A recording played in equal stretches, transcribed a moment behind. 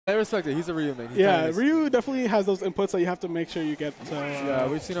I respect it. He's a Ryu main. Yeah, Ryu definitely has those inputs that you have to make sure you get. Yeah,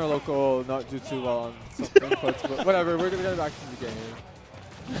 we've seen our local not do too well on some inputs, but whatever. We're gonna get back to the game.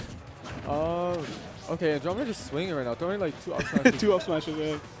 Okay, Andromeda just swinging right now, throwing like 2 up smashes. 2 up smashes,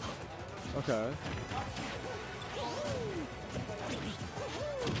 yeah. Okay.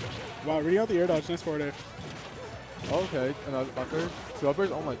 Wow, reading out the air dodge, nice forward air. Okay, another upper. 2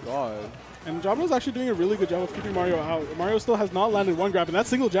 uppers, oh my god. And Andromeda's actually doing a really good job of keeping Mario out. Mario still has not landed 1 grab, and that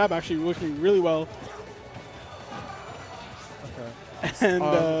single jab actually working really well. Okay. And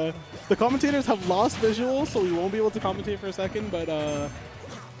the commentators have lost visuals, so we won't be able to commentate for a second, but okay.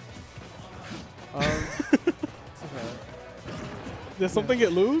 Does something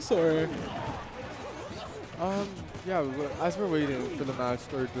get loose, or? Yeah, as we're waiting for the match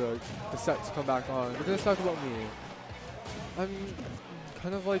or the set to come back on, we're gonna talk about me. I'm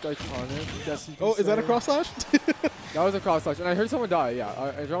kind of like iconic, I guess you can Oh, say. is that a cross slash? That was a cross slash, and I heard someone die. Yeah,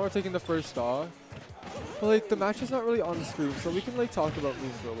 Andromeda taking the first stock. But like the match is not really on the screen, so we can like talk about me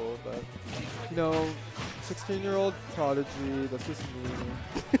for a little bit. You know, 16-year-old prodigy. That's just me.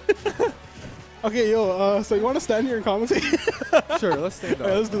 Okay, yo. So you want to stand here and commentate? Sure, let's stand up.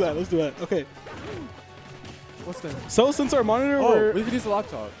 Right, let's do that. Let's do that. Okay. Let's stand. So since our monitor, we could use the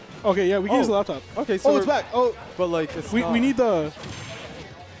laptop. Okay, yeah, we can use the laptop. Okay, so it's back. Oh, but like it's we need the.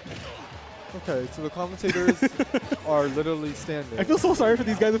 Okay, so the commentators are literally standing. I feel so sorry for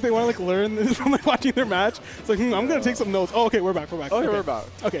these guys if they want to like learn this from like watching their match. It's like, I'm gonna take some notes. Oh, okay, we're back. Okay, we're back.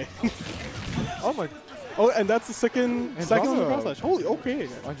 Okay. Oh my. Oh, and that's the second on the cross slash. Holy, okay.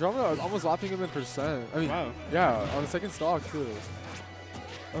 Andromeda almost lapping him in percent. I mean, wow. Yeah, on the second stock too.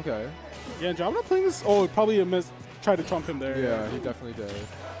 Okay. Yeah, Andromeda playing this. Oh, probably a miss. Tried to trump him there. Yeah, he definitely did.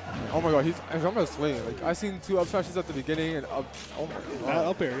 Oh my god, Andromeda's swinging. Like I seen 2 up smashes at the beginning and up. Oh my god.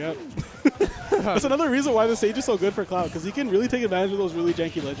 Up air, yep. That's another reason why the stage is so good for Cloud, because he can really take advantage of those really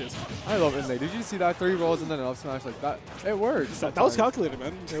janky ledges. I love Inle. Did you see that 3 rolls and then an up smash like that? It works. That was calculated,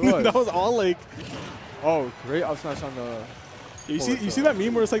 man. It was. That was all like. Oh, great up smash on the. You see that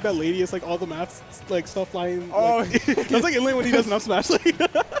meme where it's like that lady, it's like all the maths like stuff flying. Oh, like, that's like Inle when he does an up smash, like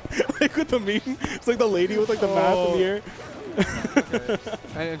with the meme. It's like the lady with like the math in the air. Okay.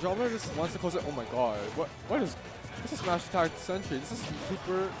 And Andromeda just wants to close it. Oh my god, what is this? Is Smash Attack Century? This is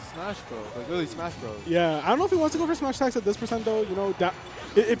Super Smash Bros. Like really Smash Bros. Yeah, I don't know if he wants to go for Smash Attacks at this percent though. You know,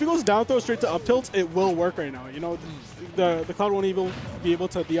 if he goes down throw straight to up tilts, it will work right now. You know, the Cloud won't even be able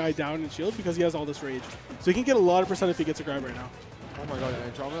to DI down and shield because he has all this rage. So he can get a lot of percent if he gets a grab right now. Oh my god,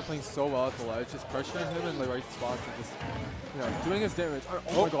 Andromeda playing so well at the ledge, just pressuring him in the right spots and just doing his damage.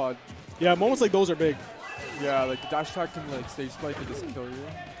 Oh my god. Yeah, moments like those are big. Yeah, like the dash attack can like stage spike and just kill you.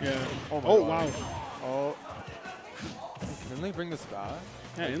 Yeah. Oh my god. Wow. Oh. Can they bring this back?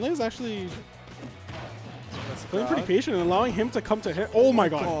 Yeah, Inle is actually playing pretty patient and allowing him to come to hit. Oh my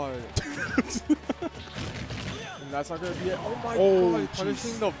god. And that's not gonna be it. Oh my god.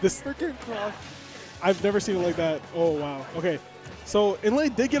 Punishing this freaking cross. I've never seen it like that. Oh wow. Okay. So Inle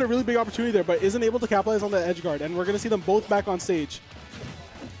did get a really big opportunity there, but isn't able to capitalize on the edge guard, and we're gonna see them both back on stage.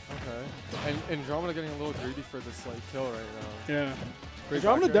 And Andromeda getting a little greedy for this like kill right now. Yeah.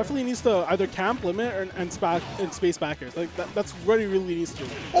 Andromeda definitely needs to either camp, limit, and space backers. Like that's what he really needs to do.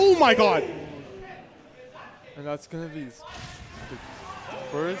 Oh my god! And that's gonna be the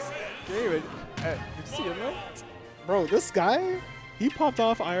first game. Did you see him though? Bro, this guy, he popped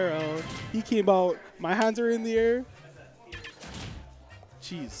off IRL. He came out. My hands are in the air.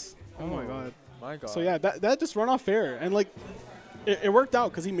 Jeez. Oh my god. My god. So yeah, that just run off fair, and like. It worked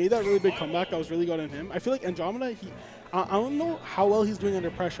out because he made that really big comeback that was really good on him. I feel like Andromeda, I don't know how well he's doing under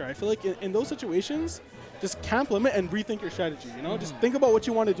pressure. I feel like in those situations, just camp, limit, and rethink your strategy. You know, just think about what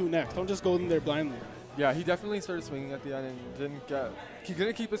you want to do next. Don't just go in there blindly. Yeah, he definitely started swinging at the end and he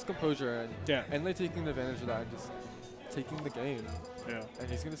didn't keep his composure and Inle taking advantage of that and just taking the game. Yeah. And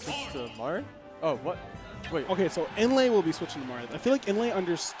he's gonna switch to Marth. Oh, what? Wait. Okay, so Inle will be switching to Marth. I feel like Inle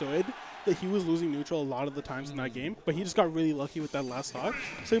understood that he was losing neutral a lot of the times in that game, but he just got really lucky with that last stock.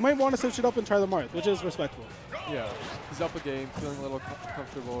 So he might want to switch it up and try the Marth, which is respectful. Yeah, he's up a game, feeling a little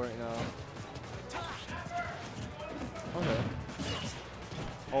comfortable right now. Okay.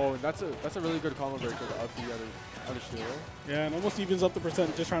 Oh, and that's a really good combo breaker to up the other shield. Yeah, and almost evens up the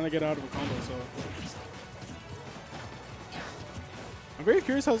percent just trying to get out of a combo. So I'm very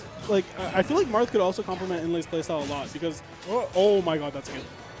curious how, like, I feel like Marth could also complement Inle's playstyle a lot because, oh my god, that's good.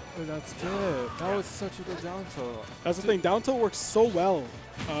 Oh, that's good. That was such a good down tilt. That's the thing. Down tilt works so well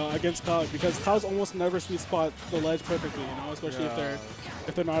against Cloud because Cloud's almost never sweet spot the ledge perfectly, you know, especially if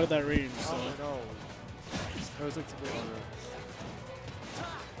they're not at that range. So. Oh no. That was like super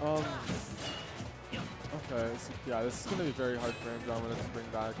over. Okay, so yeah, this is going to be very hard for Andromeda to bring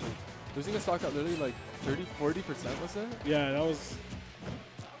back. Like, losing a stock at literally like 30–40%, was it? Yeah, that was...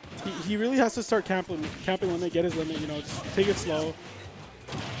 He really has to start camping limit, get his limit, you know, just take it slow.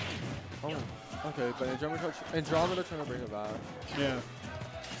 Oh, okay, but Andromeda trying to bring it back. Yeah.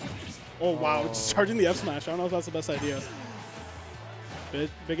 Oh, wow, it's charging the F smash. I don't know if that's the best idea.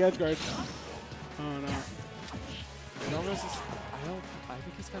 Big edge guard. Oh, no. Andromeda's just, I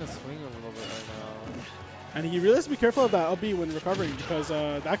think he's kind of swinging a little bit right now. And he really has to be careful of that up B when recovering because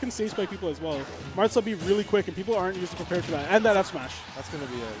that can stage spike people as well. Marth's up B really quick and people aren't usually prepared for that. And that F smash. That's going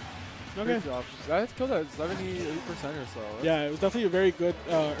to be it. Okay. Good job. That killed at 78% or so. Yeah, it was definitely a very good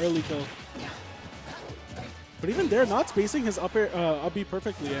early kill. But even there, not spacing his up B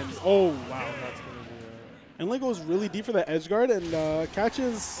perfectly. And oh, wow. That's going to be it. Inle goes really deep for that edge guard and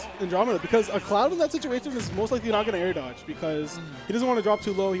catches Andromeda because a Cloud in that situation is most likely not going to air dodge because he doesn't want to drop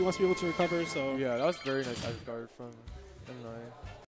too low. He wants to be able to recover. So yeah, that was very nice edge guard from Inle.